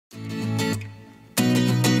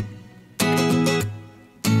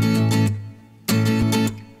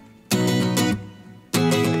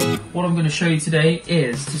what I'm going to show you today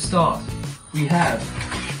is, to start, we have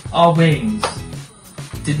our wings.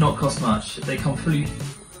 Did not cost much. They come fully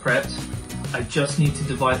prepped. I just need to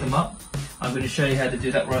divide them up. I'm going to show you how to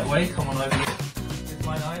do that right away. Come on over here. With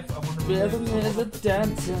my knife, I want to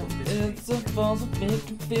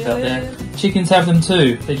out there. Chickens have them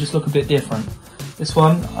too. They just look a bit different. This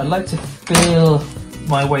one, I like to feel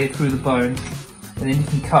my way through the bone, and then you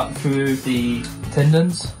can cut through the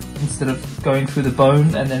tendons instead of going through the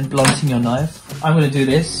bone and then blunting your knife. I'm going to do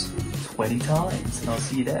this 20 times and I'll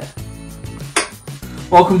see you there.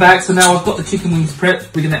 Welcome back. So now I've got the chicken wings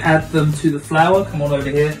prepped. We're going to add them to the flour. Come on over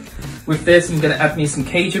here. With this, I'm going to add me some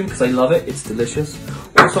Cajun because I love it. It's delicious.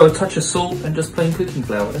 Also a touch of salt and just plain cooking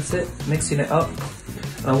flour. That's it. Mixing it up.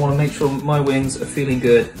 And I want to make sure my wings are feeling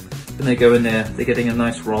good when they go in there. They're getting a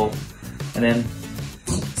nice roll. And then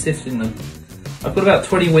sifting them. I've got about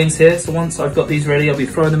 20 wings here, so once I've got these ready, I'll be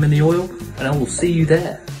throwing them in the oil, and I will see you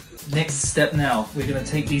there. Next step now, we're going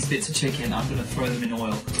to take these bits of chicken, I'm going to throw them in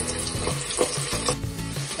oil.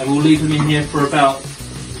 And we'll leave them in here for about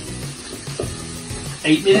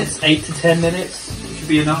 8 minutes, 8 to 10 minutes, should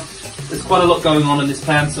be enough. There's quite a lot going on in this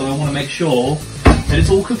pan, so I want to make sure that it's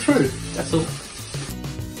all cooked through, that's all.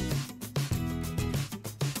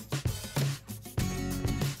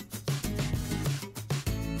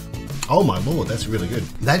 Oh my lord, that's really good.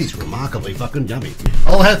 That is remarkably fucking yummy.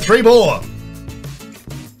 I'll have 3 more.